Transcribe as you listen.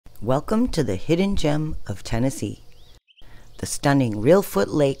Welcome to the hidden gem of Tennessee, the stunning Reelfoot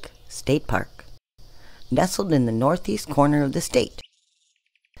Lake State Park, nestled in the northeast corner of the state.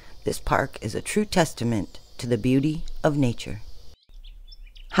 This park is a true testament to the beauty of nature.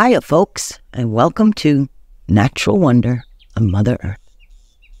 Hiya folks, and welcome to Natural Wonder of Mother Earth.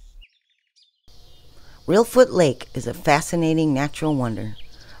 Reelfoot Lake is a fascinating natural wonder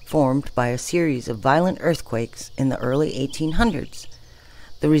formed by a series of violent earthquakes in the early 1800s.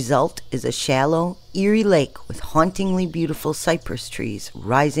 The result is a shallow, eerie lake with hauntingly beautiful cypress trees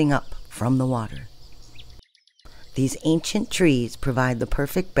rising up from the water. These ancient trees provide the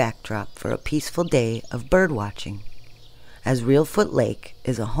perfect backdrop for a peaceful day of bird watching, as Reelfoot Lake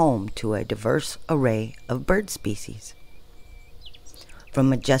is a home to a diverse array of bird species. From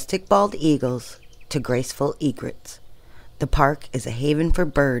majestic bald eagles to graceful egrets, the park is a haven for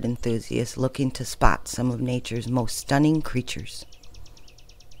bird enthusiasts looking to spot some of nature's most stunning creatures.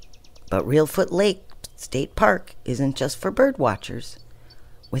 But Reelfoot Lake State Park isn't just for bird watchers.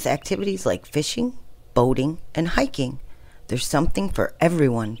 With activities like fishing, boating, and hiking, there's something for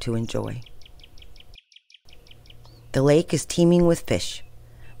everyone to enjoy. The lake is teeming with fish,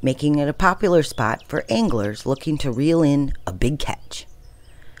 making it a popular spot for anglers looking to reel in a big catch.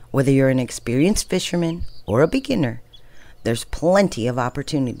 Whether you're an experienced fisherman or a beginner, there's plenty of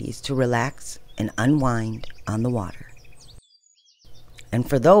opportunities to relax and unwind on the water. And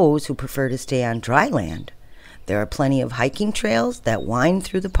for those who prefer to stay on dry land, there are plenty of hiking trails that wind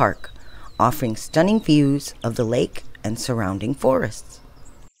through the park, offering stunning views of the lake and surrounding forests.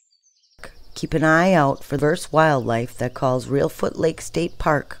 Keep an eye out for diverse wildlife that calls Reelfoot Lake State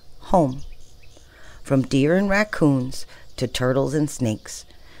Park home. From deer and raccoons to turtles and snakes,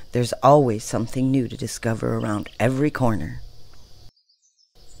 there's always something new to discover around every corner.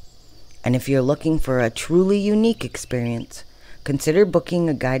 And if you're looking for a truly unique experience, consider booking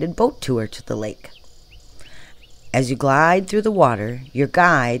a guided boat tour to the lake. As you glide through the water, your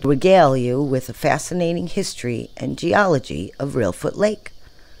guide will regale you with a fascinating history and geology of Reelfoot Lake,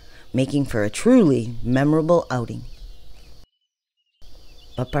 making for a truly memorable outing.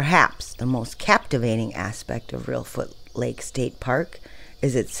 But perhaps the most captivating aspect of Reelfoot Lake State Park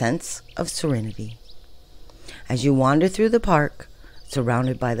is its sense of serenity. As you wander through the park,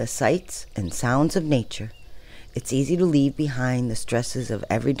 surrounded by the sights and sounds of nature, it's easy to leave behind the stresses of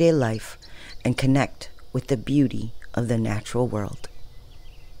everyday life and connect with the beauty of the natural world.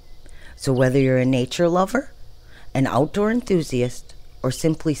 So whether you're a nature lover, an outdoor enthusiast, or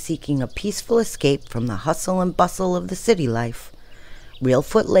simply seeking a peaceful escape from the hustle and bustle of the city life,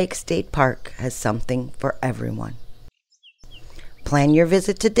 Reelfoot Lake State Park has something for everyone. Plan your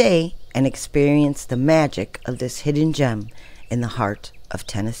visit today and experience the magic of this hidden gem in the heart of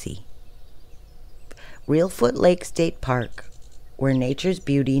Tennessee. Reelfoot Lake State Park, where nature's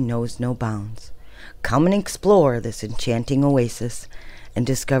beauty knows no bounds. Come and explore this enchanting oasis and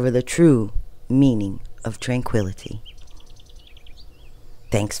discover the true meaning of tranquility.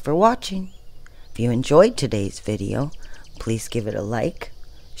 Thanks for watching. If you enjoyed today's video, please give it a like,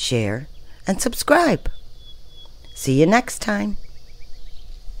 share, and subscribe. See you next time.